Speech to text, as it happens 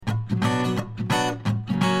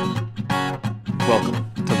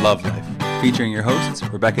Love Life, featuring your hosts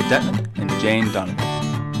Rebecca Detman and Jane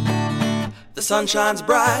Donovan. The sun shines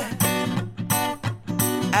bright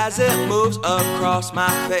as it moves across my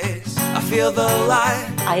face. I feel the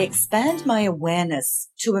light. I expand my awareness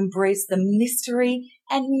to embrace the mystery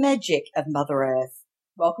and magic of Mother Earth.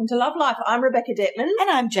 Welcome to Love Life. I'm Rebecca Detman. And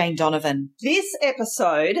I'm Jane Donovan. This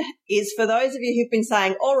episode is for those of you who've been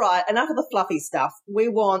saying, all right, enough of the fluffy stuff. We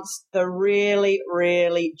want the really,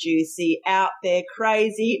 really juicy, out there,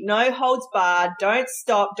 crazy, no holds barred, don't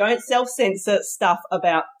stop, don't self-censor stuff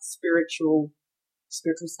about spiritual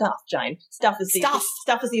stuff, Jane. Stuff is the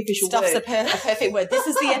official Stuff's word. a perfect word. This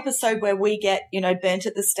is the episode where we get, burnt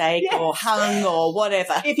at the stake or hung or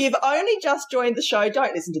whatever. If you've only just joined the show,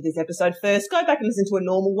 don't listen to this episode first. Go back and listen to a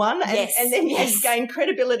normal one and then gain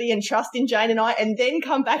credibility and trust in Jane and I, and then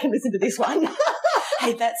come back and listen to this one.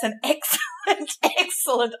 Hey, that's an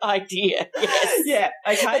excellent idea. Yes. Yeah.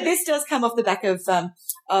 Okay. But this does come off the back of a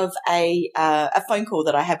phone call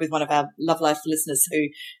that I had with one of our Love Life listeners who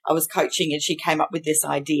I was coaching, and she came up with this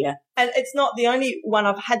idea. And it's not the only one.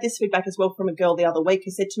 I've had this feedback as well from a girl the other week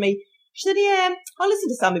who said to me, she said, yeah, I listened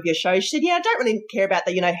to some of your shows. She said, yeah, I don't really care about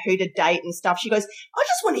the, who to date and stuff. She goes, I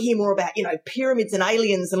just want to hear more about, pyramids and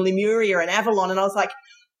aliens and Lemuria and Avalon. And I was like,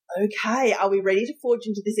 okay, are we ready to forge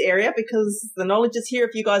into this area? Because the knowledge is here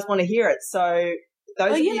if you guys want to hear it. So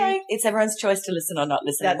those it's everyone's choice to listen or not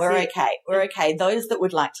listen. We're okay. We're okay. Those that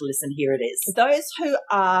would like to listen, here it is. Those who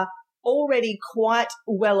are already quite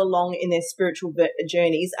well along in their spiritual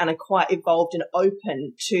journeys and are quite evolved and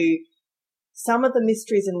open to some of the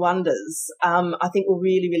mysteries and wonders, I think will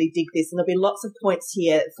really, really dig this. And there'll be lots of points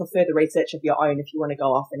here for further research of your own if you want to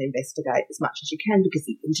go off and investigate as much as you can, because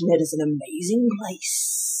the internet is an amazing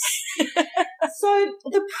place. So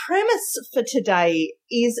the premise for today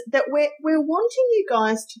is that we're wanting you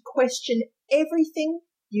guys to question everything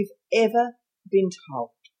you've ever been told.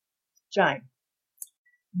 Jane.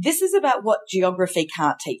 This is about what geography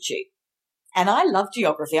can't teach you. And I love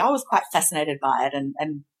geography. I was quite fascinated by it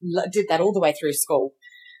and did that all the way through school.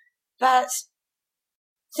 But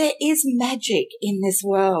there is magic in this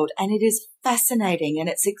world, and it is fascinating and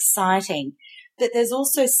it's exciting. But there's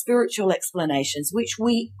also spiritual explanations, which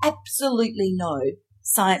we absolutely know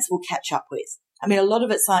science will catch up with. I mean, a lot of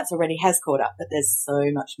it science already has caught up, but there's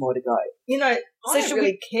so much more to go. I don't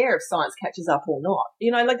really care if science catches up or not.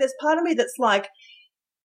 There's part of me that's like,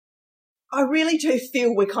 I really do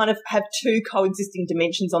feel we kind of have two coexisting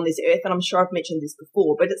dimensions on this earth, and I'm sure I've mentioned this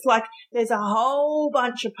before, but it's like there's a whole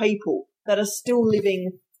bunch of people that are still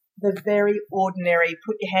living the very ordinary,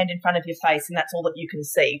 put your hand in front of your face and that's all that you can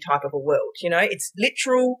see type of a world. It's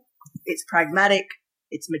literal, it's pragmatic,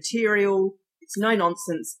 it's material, it's no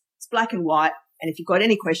nonsense, it's black and white, and if you've got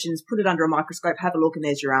any questions, put it under a microscope, have a look, and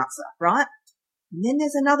there's your answer, right? And then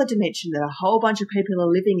there's another dimension that a whole bunch of people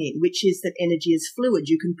are living in, which is that energy is fluid.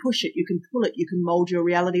 You can push it, you can pull it, you can mold your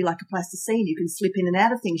reality like a plasticine, you can slip in and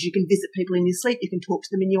out of things, you can visit people in your sleep, you can talk to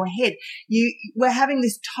them in your head. We're having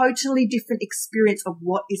this totally different experience of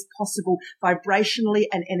what is possible vibrationally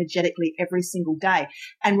and energetically every single day.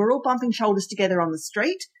 And we're all bumping shoulders together on the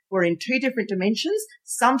street. We're in two different dimensions.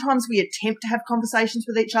 Sometimes we attempt to have conversations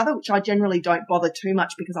with each other, which I generally don't bother too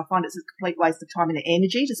much because I find it's a complete waste of time and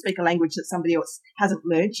energy to speak a language that somebody else hasn't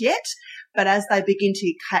learned yet. But as they begin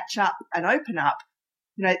to catch up and open up,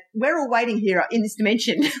 we're all waiting here in this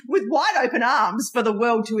dimension with wide open arms for the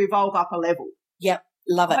world to evolve up a level. Yep.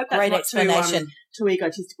 Love it. Great explanation. Too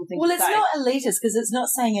egotistical thing to say. Well, it's not elitist because it's not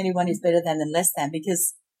saying anyone is better than and less than,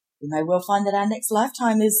 because we may well find that our next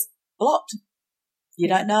lifetime is blocked. You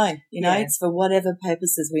don't know, It's for whatever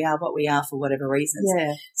purposes we are what we are for whatever reasons.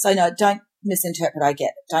 Yeah. So no, don't misinterpret. I get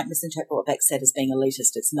it. Don't misinterpret what Beck said as being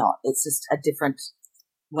elitist. It's not. It's just a different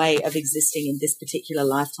way of existing in this particular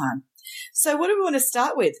lifetime. So what do we want to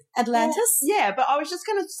start with? Atlantis? Yeah, but I was just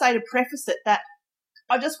going to say to preface it that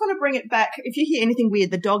I just want to bring it back. If you hear anything weird,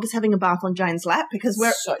 the dog is having a bath on Jane's lap because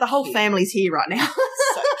the whole family's here right now.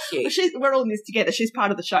 So cute. We're all in this together. She's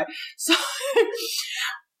part of the show. So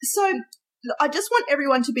I just want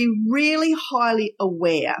everyone to be really highly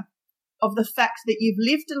aware of the fact that you've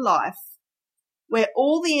lived a life where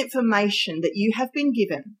all the information that you have been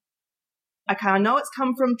given, okay, I know it's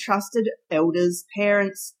come from trusted elders,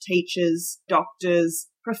 parents, teachers, doctors,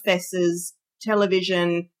 professors,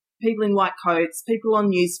 television, people in white coats, people on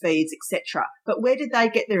news feeds, etc. But where did they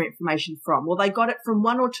get their information from? Well, they got it from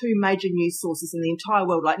one or two major news sources in the entire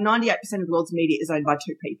world. Like 98% of the world's media is owned by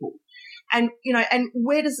two people. And, and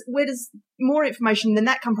where does more information than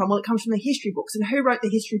that come from? Well, it comes from the history books. And who wrote the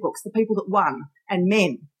history books? The people that won, and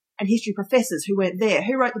men, and history professors who weren't there.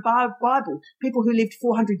 Who wrote the Bible? People who lived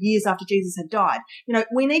 400 years after Jesus had died.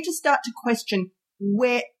 We need to start to question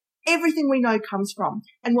where everything we know comes from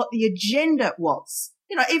and what the agenda was.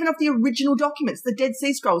 You know, even of the original documents, the Dead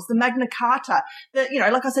Sea Scrolls, the Magna Carta,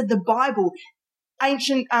 like I said, the Bible,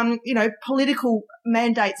 ancient, political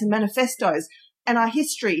mandates and manifestos, and our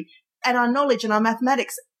history and our knowledge and our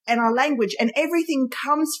mathematics and our language, and everything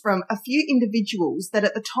comes from a few individuals that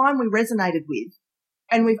at the time we resonated with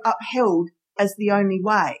and we've upheld as the only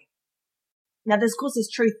way. Now, there's, of course, there's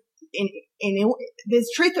truth there's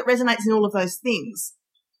truth that resonates in all of those things,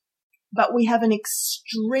 but we have an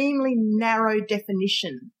extremely narrow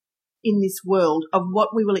definition in this world of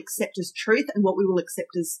what we will accept as truth and what we will accept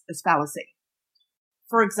as fallacy.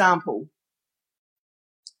 For example,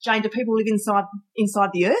 Jane, do people live inside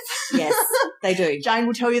the earth? Yes, they do. Jane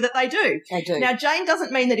will tell you that they do. They do. Now, Jane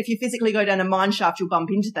doesn't mean that if you physically go down a mine shaft, you'll bump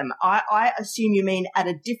into them. I assume you mean at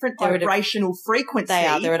a different vibrational frequency. They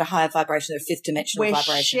are. They're at a higher vibration, a fifth dimensional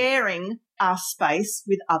vibration. We're sharing our space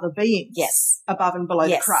with other beings. Yes. Above and below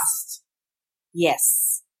the crust.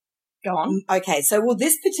 Yes. Go on. Okay. So,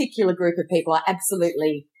 this particular group of people I'm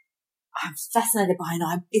fascinated by,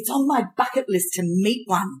 and it's on my bucket list to meet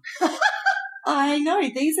one. I know.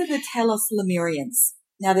 These are the Telos Lemurians.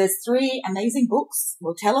 Now, there's 3 amazing books,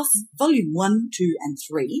 Telos, Volume 1, 2, and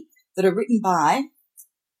 3, that are written by,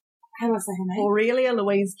 how do I say her name? Aurelia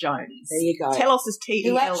Louise Jones. There you go. Telos is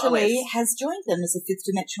T-E-L-O-S. Who actually has joined them as a fifth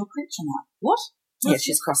dimensional creature now. What? Yeah,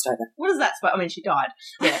 she's crossed over. What does that spell? I mean, she died.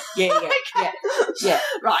 Yeah.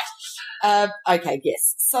 Right. Okay,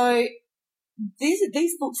 yes. So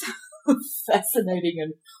these books are fascinating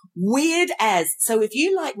and weird as. So if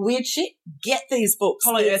you like weird shit, get these books.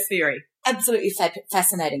 Hollow Earth Theory. Absolutely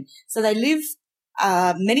fascinating. So they live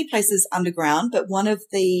many places underground, but one of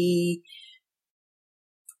the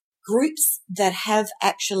groups that have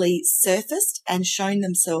actually surfaced and shown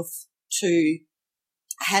themselves to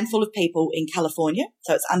a handful of people in California,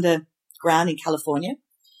 so it's underground in California.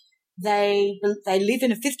 They live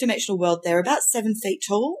in a fifth dimensional world. They're about 7 feet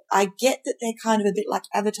tall. I get that they're kind of a bit like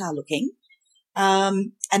Avatar looking,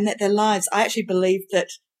 and that their lives, I actually believe that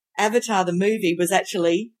Avatar, the movie, was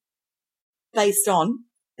actually based on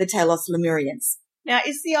the Telos Lemurians. Now,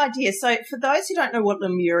 is the idea, so for those who don't know what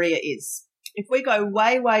Lemuria is, if we go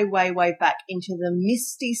way, way, way, way back into the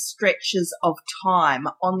misty stretches of time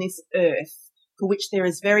on this earth, for which there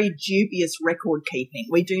is very dubious record keeping,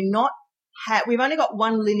 we do not have, we've only got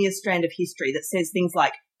one linear strand of history that says things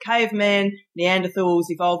like cavemen, Neanderthals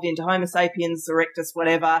evolved into Homo sapiens, Erectus,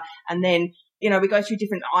 whatever, and then we go through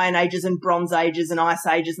different iron ages and bronze ages and ice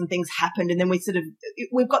ages and things happened. And then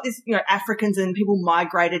we've got this, Africans and people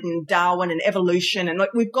migrated and Darwin and evolution. And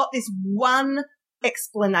we've got this one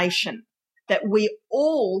explanation that we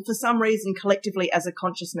all, for some reason, collectively as a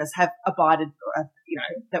consciousness have abided,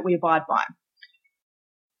 that we abide by.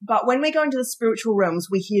 But when we go into the spiritual realms,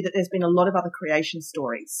 we hear that there's been a lot of other creation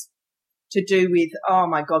stories to do with, oh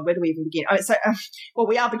my God, where do we even begin?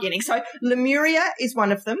 We are beginning. So Lemuria is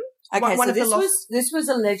one of them. Okay, this was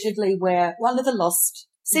allegedly where one of the lost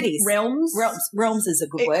cities. Realms is a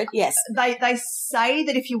good word, yes. They say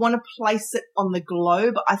that if you want to place it on the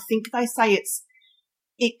globe, I think they say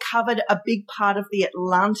it covered a big part of the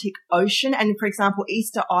Atlantic Ocean. And, for example,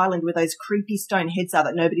 Easter Island, where those creepy stone heads are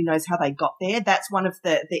that nobody knows how they got there, that's one of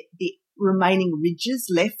the remaining ridges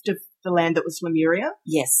left of the land that was Lemuria.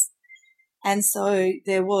 Yes. And so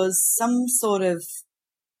there was some sort of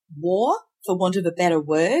war, for want of a better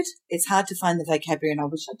word. It's hard to find the vocabulary, and I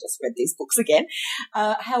wish I'd just read these books again.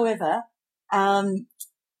 However,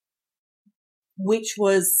 which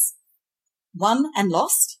was won and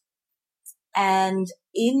lost. And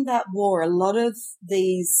in that war, a lot of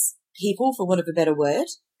these people, for want of a better word,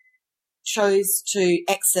 chose to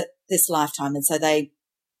exit this lifetime. And so they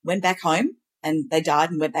went back home and they died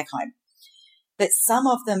and went back home. But some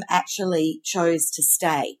of them actually chose to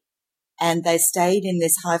stay. And they stayed in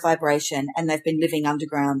this high vibration and they've been living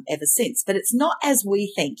underground ever since. But it's not as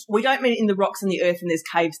we think. We don't mean in the rocks and the earth and there's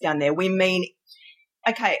caves down there. We mean,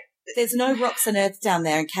 okay. There's no rocks and earth down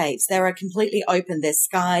there and caves. They are completely open. There's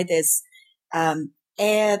sky, there's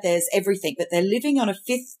air, there's everything. But they're living on a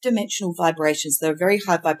fifth dimensional vibration. So they're very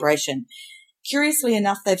high vibration. Curiously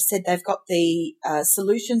enough, they've said they've got the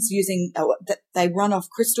solutions using, they run off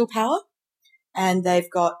crystal power. And they've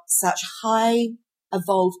got such high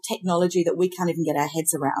evolved technology that we can't even get our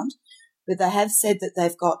heads around. But they have said that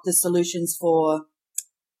they've got the solutions for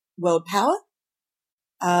world power,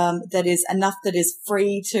 that is enough that is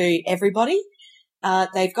free to everybody.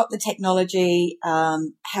 They've got the technology.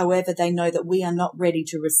 However, they know that we are not ready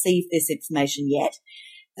to receive this information yet.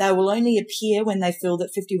 They will only appear when they feel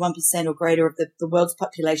that 51% or greater of the world's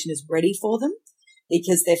population is ready for them,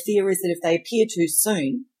 because their fear is that if they appear too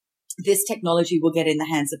soon, this technology will get in the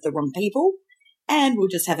hands of the wrong people and we'll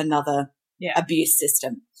just have another abuse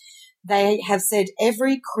system. They have said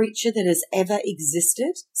every creature that has ever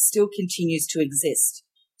existed still continues to exist.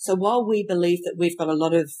 So while we believe that we've got a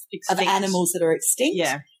lot of animals that are extinct,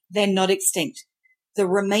 they're not extinct. The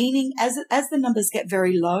remaining, as the numbers get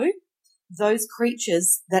very low, those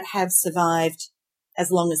creatures that have survived as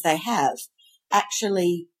long as they have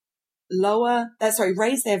actually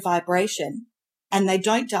raise their vibration, and they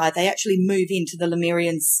don't die. They actually move into the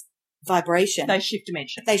Lemurians' vibration. They shift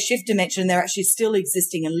dimension. They're actually still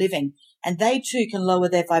existing and living. And they too can lower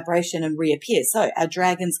their vibration and reappear. So our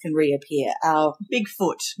dragons can reappear. Our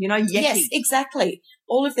Bigfoot, Yeti. Yes, exactly.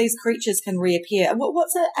 All of these creatures can reappear.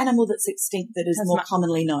 What's an animal that's extinct that is more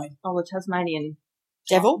commonly known? Oh, the Tasmanian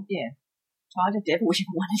devil? Yeah. Tiger, devil,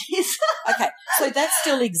 whichever one it is. Okay. So that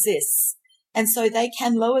still exists. And so they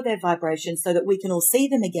can lower their vibration so that we can all see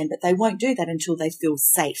them again, but they won't do that until they feel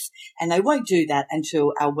safe. And they won't do that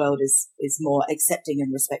until our world is more accepting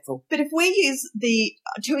and respectful. But if we use the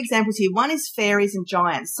two examples here, one is fairies and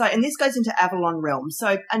giants. So, and this goes into Avalon realm.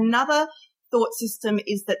 So another thought system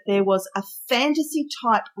is that there was a fantasy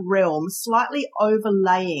type realm slightly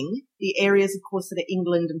overlaying the areas, of course, that are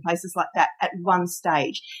England and places like that at one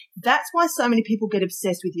stage. That's why so many people get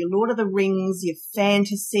obsessed with your Lord of the Rings, your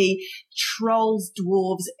fantasy, trolls,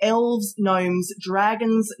 dwarves, elves, gnomes,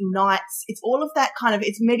 dragons, knights. It's all of that kind of,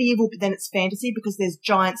 it's medieval, but then it's fantasy because there's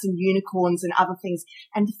giants and unicorns and other things,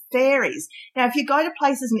 and fairies. Now, if you go to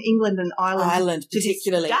places in England and Ireland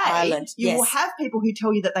particularly Ireland, you will have people who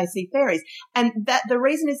tell you that they see fairies. And that the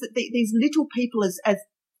reason is that these little people, as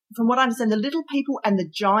from what I understand, the little people and the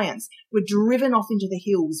giants were driven off into the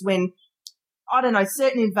hills when, I don't know,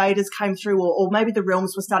 certain invaders came through, or maybe the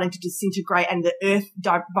realms were starting to disintegrate and the earth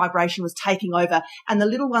vibration was taking over, and the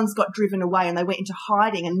little ones got driven away and they went into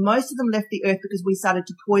hiding, and most of them left the earth because we started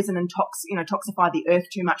to poison and toxify the earth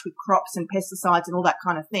too much with crops and pesticides and all that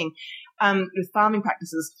kind of thing, with farming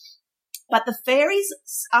practices. But the fairies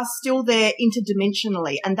are still there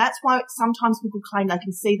interdimensionally, and that's why sometimes people claim they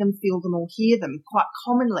can see them, feel them, or hear them quite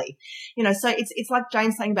commonly. So it's like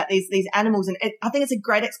Jane's saying about these animals, and I think it's a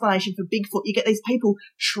great explanation for Bigfoot. You get these people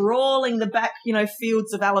trawling the back,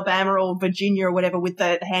 fields of Alabama or Virginia or whatever with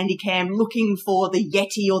the handy cam looking for the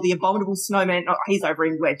Yeti or the abominable snowman. Oh, he's over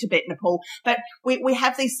in Tibet, Nepal. But we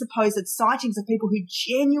have these supposed sightings of people who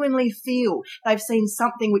genuinely feel they've seen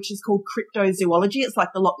something which is called cryptozoology. It's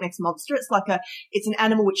like the Loch Ness Monster. It's an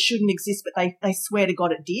animal which shouldn't exist, but they swear to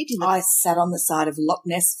God it did. I sat on the side of Loch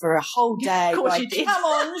Ness for a whole day. Of course you did. Come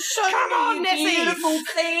on, show me Nessie. Beautiful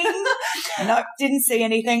thing. Nope, didn't see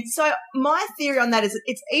anything. So my theory on that is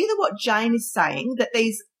it's either what Jane is saying, that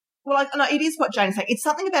these, it is what Jane is saying. It's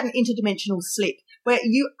something about an interdimensional slip where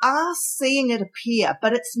you are seeing it appear,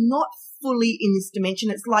 but it's not fully in this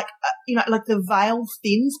dimension. It's like, like the veil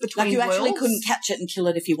thins between worlds. Like you actually worlds. couldn't catch it and kill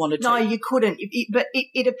it if you wanted to. No, you couldn't. But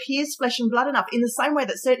it appears flesh and blood enough, in the same way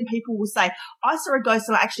that certain people will say, I saw a ghost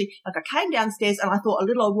and I came downstairs and I thought a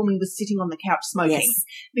little old woman was sitting on the couch smoking,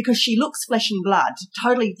 because she looks flesh and blood.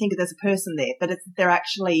 Totally think that there's a person there, but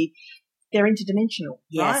they're interdimensional,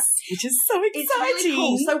 yes, right? Which is so exciting. It's really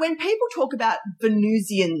cool. So when people talk about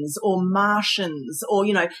Venusians or Martians or,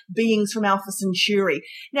 beings from Alpha Centauri,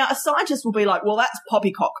 now a scientist will be like, well, that's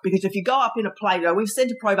poppycock, because if you go up in a plate, we've sent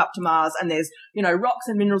a probe up to Mars and there's, rocks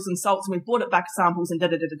and minerals and salts, and we've brought it back samples and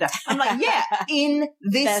da-da-da-da-da. I'm like, yeah, in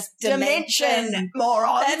this dimension,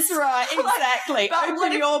 morons. That's right, exactly.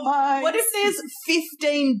 Open your mind. What if there's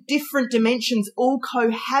 15 different dimensions all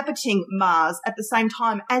cohabiting Mars at the same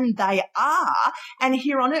time, and they are, and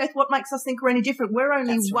here on Earth, what makes us think we're any different? We're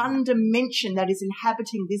only one dimension that is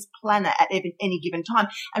inhabiting this planet at any given time,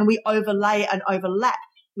 and we overlay and overlap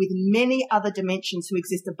with many other dimensions who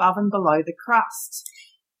exist above and below the crust.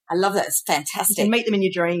 I love that. It's fantastic. You can meet them in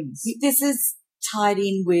your dreams. This is tied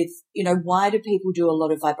in with, why do people do a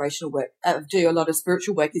lot of vibrational work, do a lot of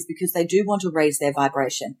spiritual work, is because they do want to raise their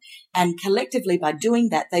vibration. And collectively, by doing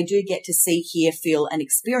that, they do get to see, hear, feel, and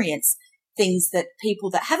experience things that people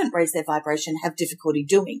that haven't raised their vibration have difficulty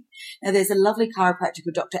doing. Now, there's a lovely chiropractor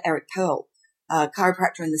called Dr. Eric Pearl, a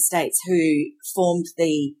chiropractor in the States, who formed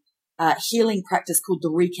the healing practice called the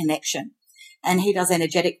Reconnection. And he does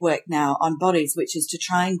energetic work now on bodies, which is to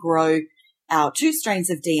try and grow our 2 strains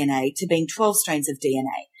of DNA to being 12 strains of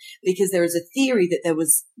DNA. Because there is a theory that there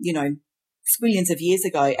was, squillions of years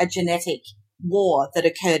ago, a genetic war that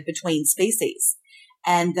occurred between species,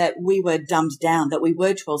 and that we were dumbed down, that we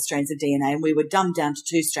were 12 strains of DNA and we were dumbed down to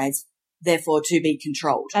 2 strains, therefore to be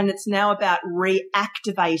controlled. And it's now about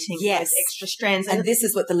reactivating those extra strands. And this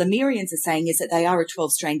is what the Lemurians are saying, is that they are a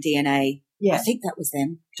 12-strain DNA Yeah. I think that was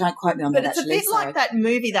them. Don't quote me on But that, it's a bit like that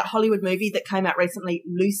movie, that Hollywood movie that came out recently,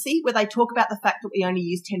 Lucy, where they talk about the fact that we only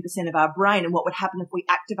use 10% of our brain and what would happen if we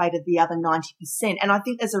activated the other 90%. And I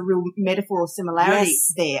think there's a real metaphor or similarity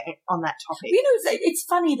there on that topic. You know, it's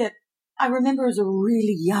funny that I remember as a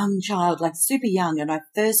really young child, like super young, and I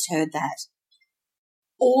first heard that,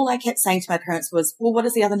 all I kept saying to my parents was, well, what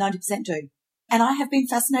does the other 90% do? And I have been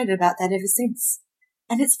fascinated about that ever since.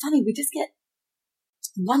 And it's funny, we just get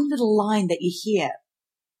one little line that you hear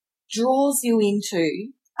draws you into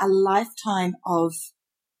a lifetime of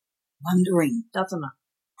wondering, doesn't it?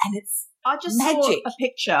 And it's I just magic. saw a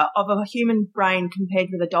picture of a human brain compared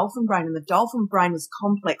with a dolphin brain, and the dolphin brain was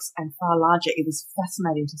complex and far larger. It was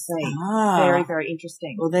fascinating to see. Very, very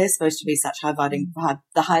interesting. Well, they're supposed to be such the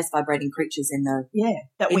highest vibrating creatures in the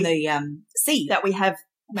sea. That we have.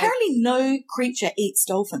 Apparently, no creature eats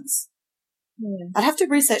dolphins. Yeah. I'd have to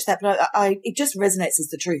research that, but it just resonates as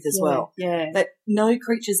the truth as well. Yeah. That no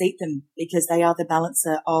creatures eat them because they are the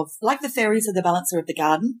balancer of, like the fairies are the balancer of the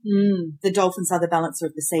garden, the dolphins are the balancer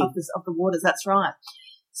of the sea. Of the waters, that's right.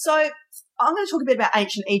 So I'm going to talk a bit about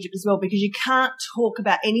ancient Egypt as well, because you can't talk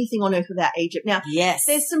about anything on earth without Egypt. Now, yes,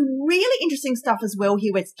 there's some really interesting stuff as well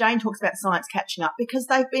here where Jane talks about science catching up, because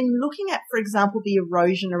they've been looking at, for example, the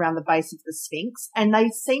erosion around the base of the Sphinx, and they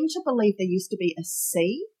seem to believe there used to be a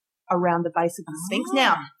sea around the base of the Sphinx.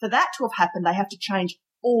 Now, for that to have happened, they have to change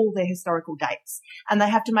all their historical dates, and they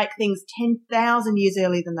have to make things 10,000 years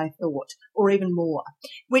earlier than they thought, or even more,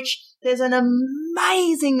 which there's an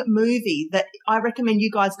amazing movie that I recommend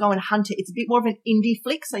you guys go and hunt it. It's a bit more of an indie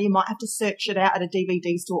flick, so you might have to search it out at a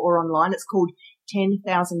DVD store or online. It's called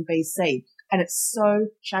 10,000 BC, and it's so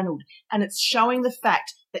channeled, and it's showing the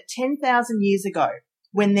fact that 10,000 years ago,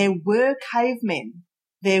 when there were cavemen,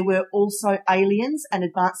 there were also aliens and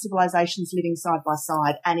advanced civilizations living side by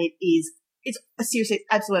side, and it's seriously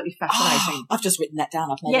absolutely fascinating. I've just written that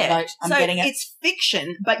down. I've made a note. I'm getting it. It's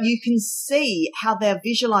fiction, but you can see how they're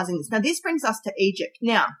visualizing this. Now, this brings us to Egypt.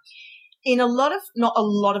 Now, in not a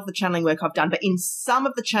lot of the channeling work I've done, but in some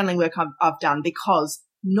of the channeling work I've done, because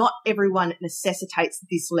not everyone necessitates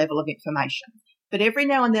this level of information. But every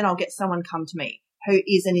now and then I'll get someone come to me who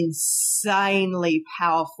is an insanely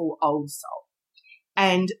powerful old soul.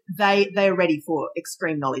 And they're ready for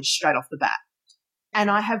extreme knowledge straight off the bat. And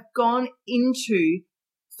I have gone into,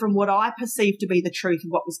 from what I perceive to be the truth of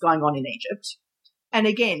what was going on in Egypt. And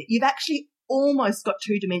again, you've actually almost got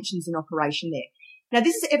two dimensions in operation there. Now,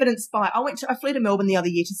 this is evidenced by, I flew to Melbourne the other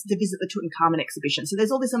year to visit the Tutankhamun exhibition. So there's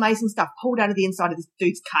all this amazing stuff pulled out of the inside of this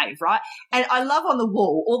dude's cave, right? And I love on the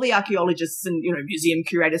wall, all the archaeologists and, museum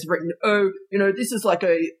curators have written, this is like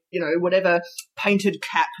a, whatever painted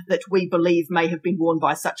cap that we believe may have been worn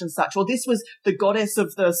by such and such. Or this was the goddess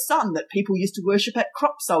of the sun that people used to worship at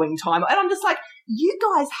crop sowing time. And I'm just like, you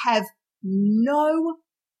guys have no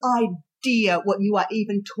idea what you are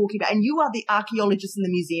even talking about. And you are the archaeologists and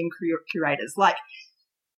the museum curators. Like,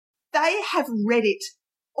 they have read it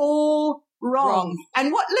all wrong.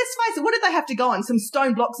 And let's face it, what did they have to go on? Some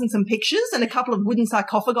stone blocks and some pictures and a couple of wooden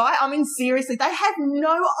sarcophagi? I mean, seriously, they had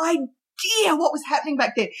no idea what was happening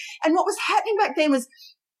back then. And what was happening back then was,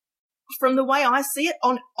 from the way I see it,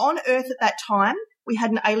 on Earth at that time, we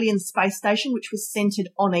had an alien space station which was centered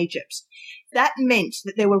on Egypt. That meant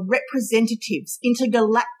that there were representatives,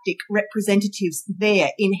 intergalactic representatives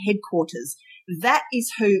there in headquarters. That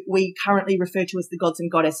is who we currently refer to as the gods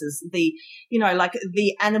and goddesses, the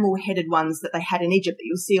animal-headed ones that they had in Egypt that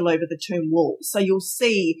you'll see all over the tomb walls. So you'll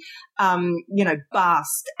see,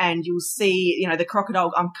 Bast, and you'll see, the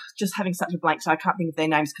crocodile. I'm just having such a blank, so I can't think of their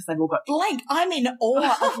names because they've all got blank. I'm in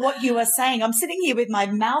awe of what you are saying. I'm sitting here with my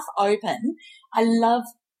mouth open. I love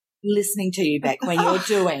listening to you, Beck, when you're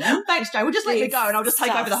doing. Thanks, Joe. We'll just let me go and I'll just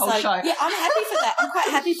take over the whole show. Yeah, I'm happy for that. I'm quite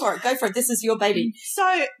happy for it. Go for it. This is your baby.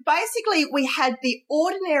 So basically we had the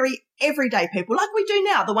ordinary everyday people like we do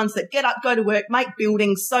now, the ones that get up, go to work, make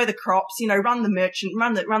buildings, sow the crops, run the merchant,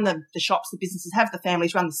 run the shops, the businesses, have the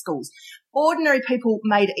families, run the schools. Ordinary people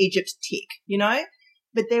made Egypt tick,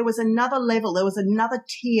 But there was another level, there was another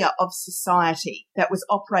tier of society that was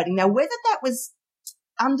operating. Now, whether that was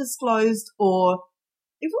undisclosed or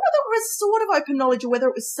whether it was sort of open knowledge or whether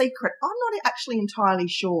it was secret, I'm not actually entirely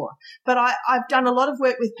sure. But I've done a lot of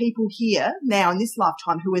work with people here now in this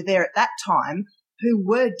lifetime who were there at that time, who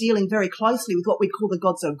were dealing very closely with what we call the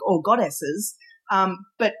gods or goddesses,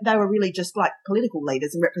 but they were really just like political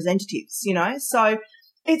leaders and representatives, So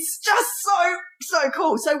it's just so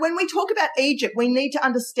cool. So when we talk about Egypt, we need to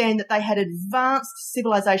understand that they had advanced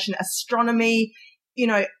civilization, astronomy,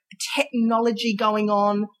 technology going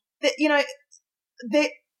on, that,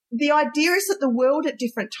 the idea is that the world at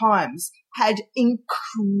different times had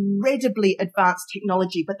incredibly advanced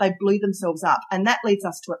technology, but they blew themselves up. And that leads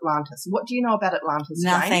us to Atlantis. What do you know about Atlantis,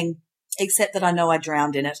 Jane? Nothing, except that I know I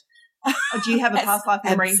drowned in it. Oh, do you have a past life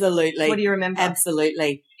memory? Absolutely. What do you remember?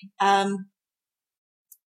 Absolutely.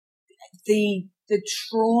 The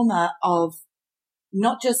trauma of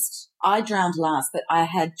not just I drowned last, but I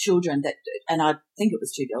had children and I think it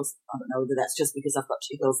was 2 girls. I don't know whether that's just because I've got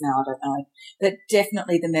 2 girls now. I don't know. But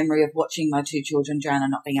definitely the memory of watching my 2 children drown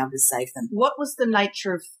and not being able to save them. What was the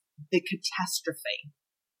nature of the catastrophe?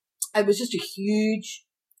 It was just a huge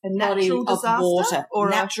natural body disaster of water.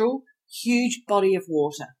 or Huge body of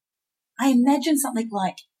water. I imagine something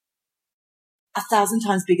like 1,000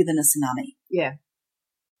 times bigger than a tsunami. Yeah.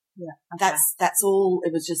 Okay. That's all.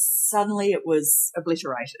 It was just suddenly it was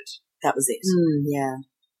obliterated. That was it. Yeah.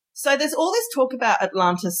 So there's all this talk about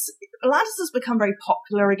Atlantis. Atlantis has become very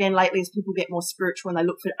popular again lately as people get more spiritual and they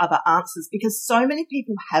look for other answers because so many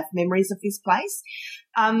people have memories of this place.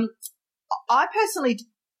 I personally,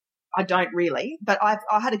 I don't really, but I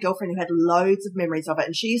had a girlfriend who had loads of memories of it,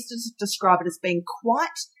 and she used to describe it as being quite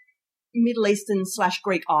Middle Eastern /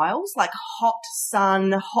 Greek Isles, like hot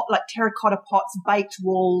sun, hot like terracotta pots, baked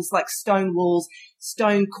walls, like stone walls,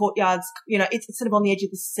 stone courtyards. You know, it's sort of on the edge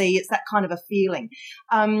of the sea. It's that kind of a feeling.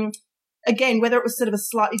 Again, whether it was sort of a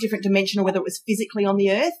slightly different dimension or whether it was physically on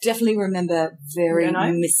the earth. Definitely remember very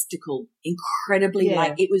mystical, incredibly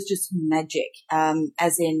like it was just magic,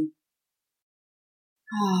 as in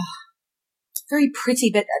very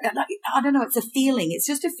pretty, but I don't know, it's a feeling. It's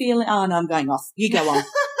just a feeling. Oh, no, I'm going off. You go on.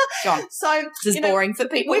 Go on. So this is boring for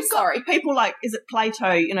people. We've got people like, is it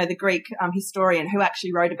Plato, you know, the Greek historian who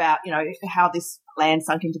actually wrote about, you know, how this land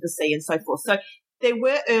sunk into the sea and so forth. So there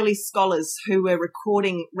were early scholars who were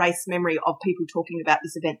recording race memory of people talking about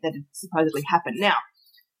this event that had supposedly happened. Now,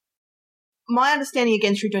 my understanding,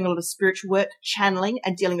 again, through doing a lot of spiritual work, channeling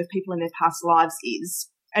and dealing with people in their past lives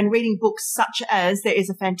and reading books such as, there is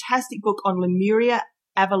a fantastic book on Lemuria,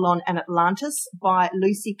 Avalon and Atlantis by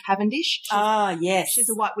Lucy Cavendish. Yes. She's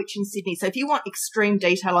a white witch in Sydney. So if you want extreme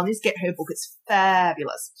detail on this, get her book. It's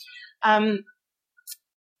fabulous. Atlantis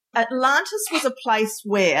was a place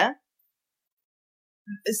where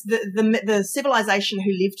the civilization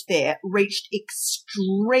who lived there reached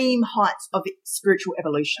extreme heights of spiritual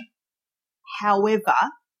evolution. However,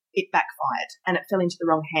 it backfired and it fell into the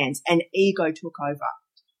wrong hands and ego took over.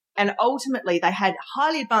 And ultimately they had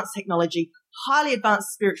highly advanced technology, highly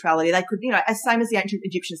advanced spirituality. They could, you know, as same as the ancient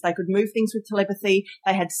Egyptians, they could move things with telepathy.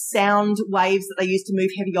 They had sound waves that they used to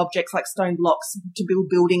move heavy objects like stone blocks to build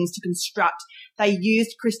buildings, to construct. They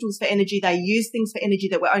used crystals for energy. They used things for energy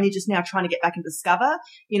that we're only just now trying to get back and discover,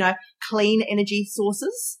 you know, clean energy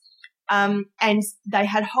sources. And they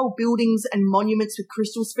had whole buildings and monuments with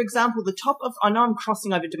crystals. For example, the top of, I know I'm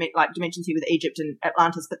crossing over dimensions here with Egypt and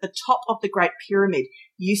Atlantis, but the top of the Great Pyramid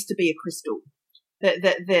used to be a crystal.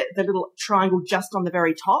 The little triangle just on the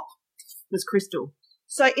very top was crystal.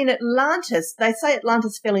 So in Atlantis, they say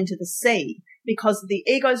Atlantis fell into the sea because the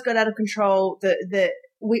egos got out of control.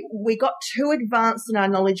 We got too advanced in our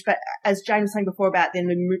knowledge, but as Jane was saying before about the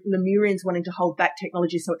Lemurians wanting to hold back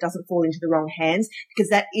technology so it doesn't fall into the wrong hands,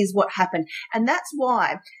 because that is what happened. And that's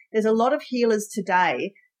why there's a lot of healers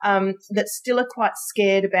today that still are quite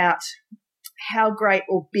scared about how great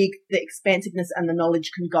or big the expansiveness and the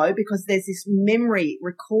knowledge can go, because there's this memory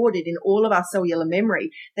recorded in all of our cellular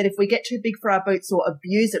memory that if we get too big for our boots or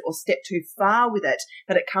abuse it or step too far with it,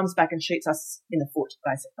 that it comes back and shoots us in the foot,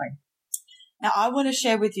 basically. Now, I want to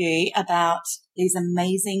share with you about these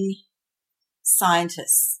amazing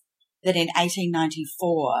scientists that in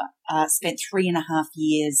 1894 spent 3.5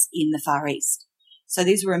 years in the Far East. So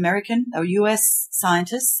these were American or US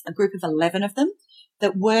scientists, a group of 11 of them,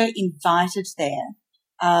 that were invited there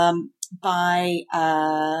by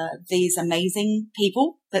these amazing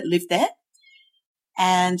people that lived there,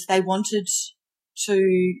 and they wanted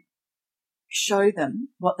to show them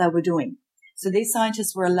what they were doing. So these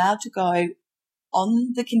scientists were allowed to go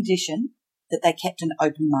on the condition that they kept an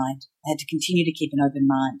open mind. They had to continue to keep an open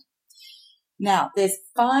mind. Now, there's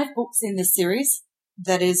 5 books in this series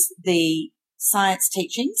that is the science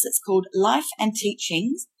teachings. It's called Life and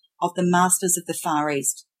Teachings of the Masters of the Far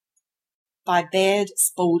East by Baird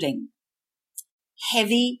Spalding.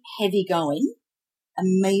 Heavy going,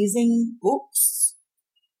 amazing books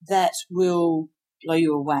that will blow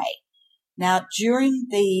you away. Now, during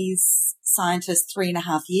these scientists'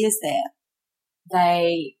 3.5 years there,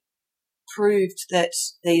 they proved that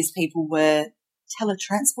these people were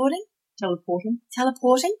teleporting,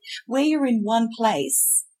 where you're in one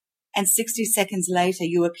place and 60 seconds later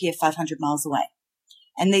you appear 500 miles away.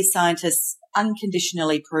 And these scientists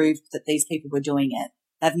unconditionally proved that these people were doing it.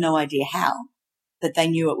 They've no idea how, but they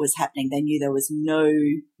knew it was happening. They knew there was no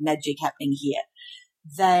magic happening here.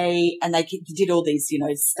 They did all these,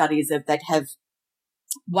 studies of they'd have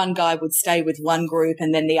one guy would stay with one group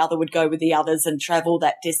and then the other would go with the others and travel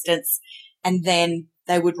that distance. And then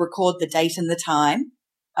they would record the date and the time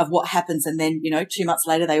of what happens. And then, 2 months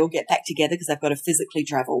later, they all get back together because they've got to physically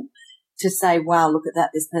travel to say, wow, look at that.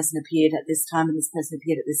 This person appeared at this time and this person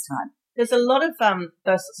appeared at this time. There's a lot of those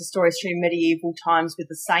sorts of stories through medieval times with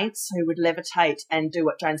the saints who would levitate and do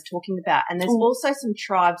what Jane's talking about. And there's also some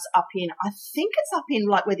tribes up in, I think it's up in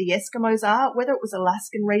like where the Eskimos are, whether it was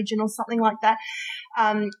Alaskan region or something like that.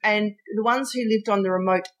 And the ones who lived on the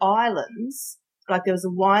remote islands, like there was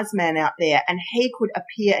a wise man out there and he could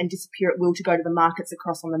appear and disappear at will to go to the markets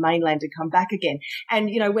across on the mainland and come back again. And,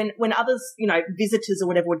 when others, visitors or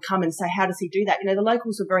whatever would come and say, how does he do that? The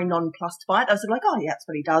locals were very nonplussed by it. I was like, oh, yeah, that's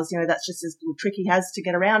what he does. That's just his little trick he has to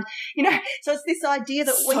get around. So it's this idea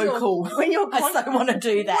that when I so want to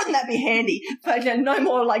do that. Wouldn't that be handy? But no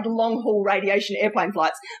more like long haul radiation airplane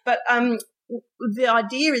flights. But the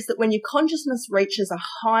idea is that when your consciousness reaches a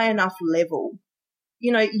high enough level,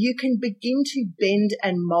 you can begin to bend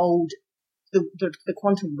and mold the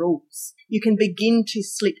quantum rules. You can begin to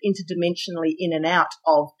slip interdimensionally in and out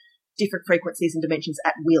of different frequencies and dimensions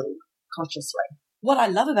at will, consciously. What I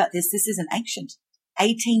love about this isn't ancient.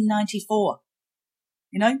 1894.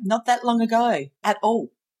 Not that long ago at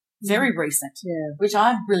all. Very recent. Yeah. Which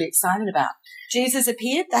I'm really excited about. Jesus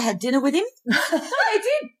appeared. They had dinner with him. They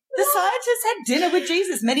did. The scientists had dinner with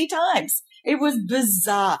Jesus many times. It was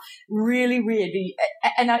bizarre, really weird.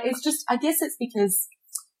 And it's just, I guess it's because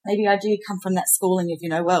maybe I do come from that schooling of,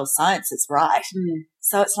 science is right. Mm.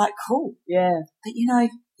 So it's like, cool. Yeah. But,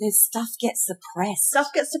 there's stuff gets suppressed.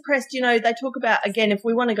 Stuff gets suppressed. They talk about, again, if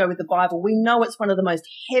we want to go with the Bible, we know it's one of the most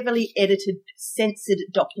heavily edited, censored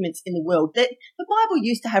documents in the world. The Bible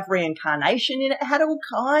used to have reincarnation in it. It had all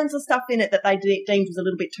kinds of stuff in it that they deemed was a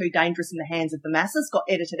little bit too dangerous in the hands of the masses, got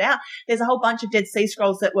edited out. There's a whole bunch of Dead Sea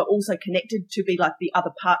Scrolls that were also connected to be like the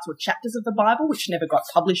other parts or chapters of the Bible, which never got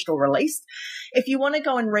published or released. If you want to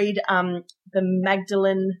go and read the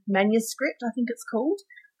Magdalene Manuscript, I think it's called,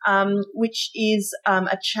 which is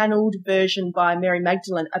a channeled version by Mary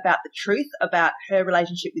Magdalene about the truth, about her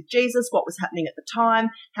relationship with Jesus, what was happening at the time,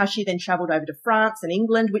 how she then travelled over to France and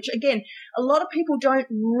England, which, again, a lot of people don't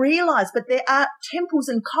realise, but there are temples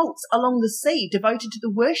and cults along the sea devoted to the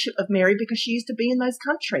worship of Mary because she used to be in those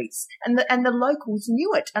countries. And the locals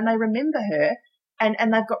knew it and they remember her and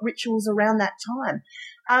they've got rituals around that time.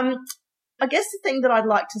 I guess the thing that I'd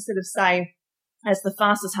like to sort of say as the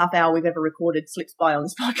fastest half hour we've ever recorded slips by on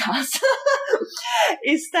this podcast,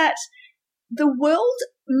 is that the world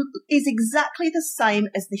is exactly the same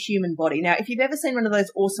as the human body. Now, if you've ever seen one of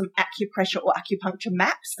those awesome acupressure or acupuncture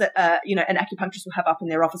maps that, an acupuncturist will have up in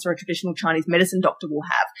their office or a traditional Chinese medicine doctor will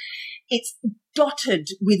have, it's dotted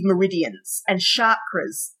with meridians and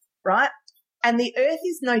chakras, right? And the earth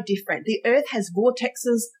is no different. The earth has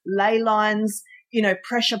vortexes, ley lines,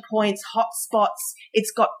 pressure points, hot spots.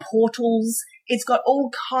 It's got portals. It's got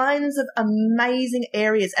all kinds of amazing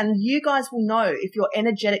areas. And you guys will know, if you're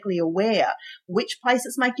energetically aware, which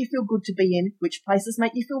places make you feel good to be in, which places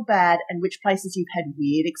make you feel bad, and which places you've had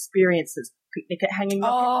weird experiences. Picnic at Hanging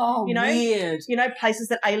Rock. Oh, weird. Places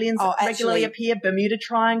that aliens regularly appear, Bermuda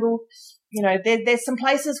Triangle. There's some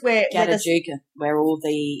places where where all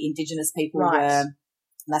the indigenous people were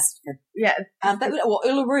massacred. Yeah.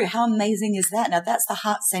 Uluru, how amazing is that? Now, that's the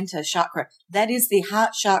heart center chakra. That is the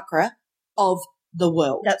heart chakra of the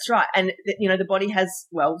world. That's right. And, the body has,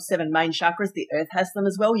 7 main chakras. The earth has them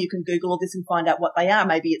as well. You can Google all this and find out what they are.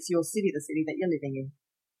 Maybe it's your city, the city that you're living in.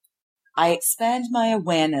 I expand my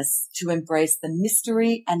awareness to embrace the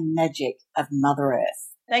mystery and magic of Mother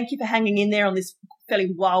Earth. Thank you for hanging in there on this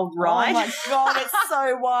fairly wild ride. Oh, my God, it's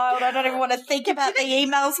so wild. I don't even want to think about the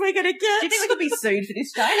emails we're going to get. Do you think we could be sued for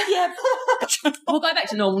this, Jane? Yeah. We'll go back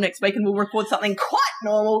to normal next week and we'll record something quite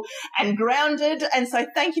normal and grounded. And so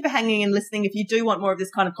thank you for hanging and listening. If you do want more of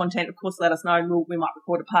this kind of content, of course, let us know and we might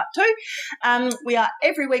record a part 2. We are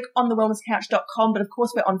every week on thewellnesscouch.com, but of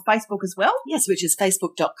course we're on Facebook as well. Yes, which is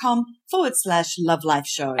facebook.com/Love Life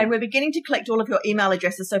Show. And we're beginning to collect all of your email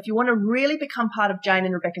addresses. So if you want to really become part of Jane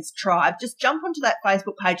and Rebecca's tribe, just jump onto that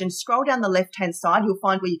Facebook page and scroll down the left-hand side. You'll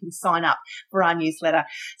find where you can sign up for our newsletter.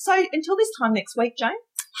 So until this time next week, Jane.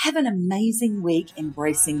 Have an amazing week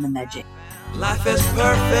embracing the magic. Life is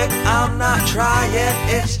perfect, I'm not trying,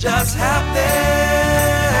 it's just happening.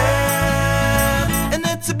 And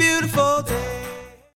it's a beautiful day.